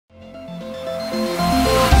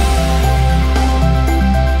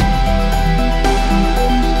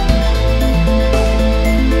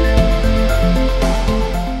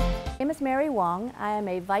Wong. I am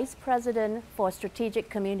a Vice President for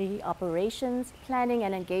Strategic Community Operations, Planning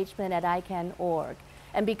and Engagement at ICANN.org.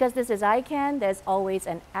 And because this is ICANN, there's always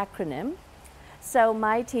an acronym. So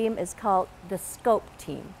my team is called the SCOPE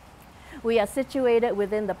team. We are situated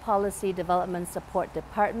within the Policy Development Support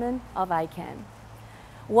Department of ICANN.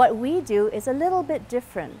 What we do is a little bit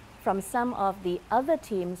different from some of the other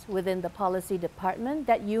teams within the Policy Department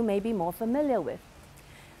that you may be more familiar with.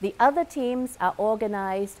 The other teams are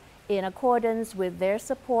organized in accordance with their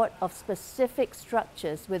support of specific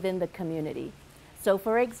structures within the community. So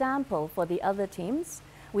for example, for the other teams,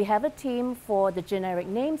 we have a team for the generic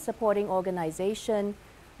name supporting organization,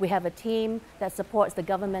 we have a team that supports the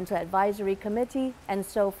Governmental Advisory Committee, and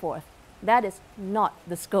so forth. That is not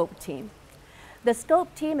the SCOPE team. The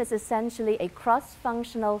SCOPE team is essentially a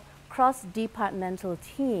cross-functional, cross-departmental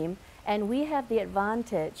team, and we have the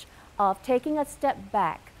advantage of taking a step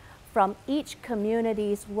back from each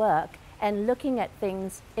community's work and looking at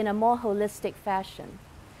things in a more holistic fashion.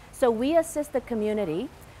 So we assist the community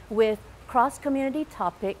with cross-community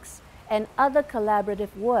topics and other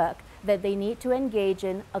collaborative work that they need to engage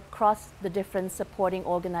in across the different supporting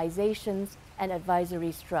organizations and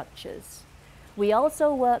advisory structures. We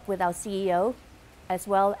also work with our CEO as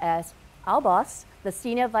well as our boss, the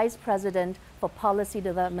Senior Vice President for Policy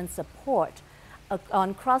Development Support,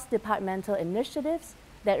 on cross-departmental initiatives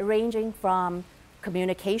that ranging from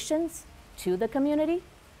communications to the community,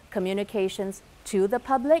 communications to the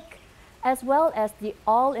public, as well as the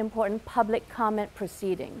all-important public comment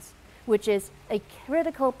proceedings, which is a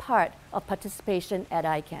critical part of participation at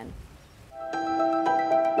ICANN.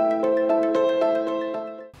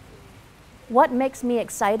 What makes me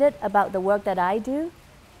excited about the work that I do?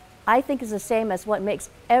 I think is the same as what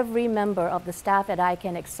makes every member of the staff at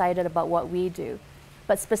ICANN excited about what we do.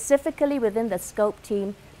 But specifically within the SCOPE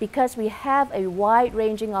team, because we have a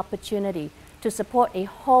wide-ranging opportunity to support a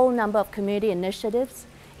whole number of community initiatives,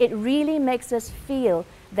 it really makes us feel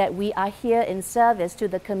that we are here in service to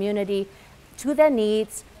the community, to their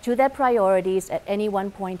needs, to their priorities at any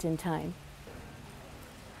one point in time.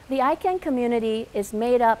 The ICANN community is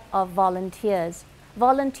made up of volunteers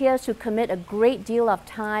who commit a great deal of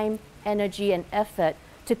time, energy, and effort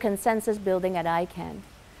to consensus building at ICANN.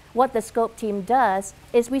 What the SCOPE team does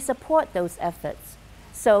is we support those efforts.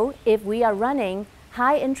 So if we are running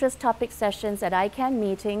high-interest topic sessions at ICANN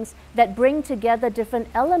meetings that bring together different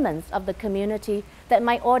elements of the community that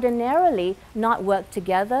might ordinarily not work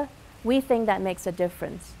together, we think that makes a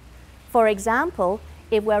difference. For example,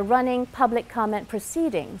 if we're running public comment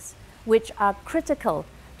proceedings, which are critical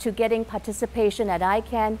to getting participation at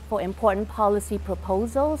ICANN for important policy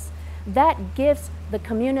proposals, that gives the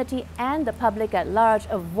community and the public at large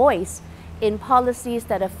a voice in policies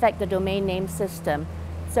that affect the domain name system.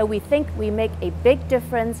 So we think we make a big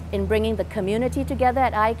difference in bringing the community together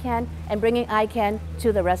at ICANN and bringing ICANN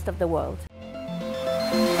to the rest of the world.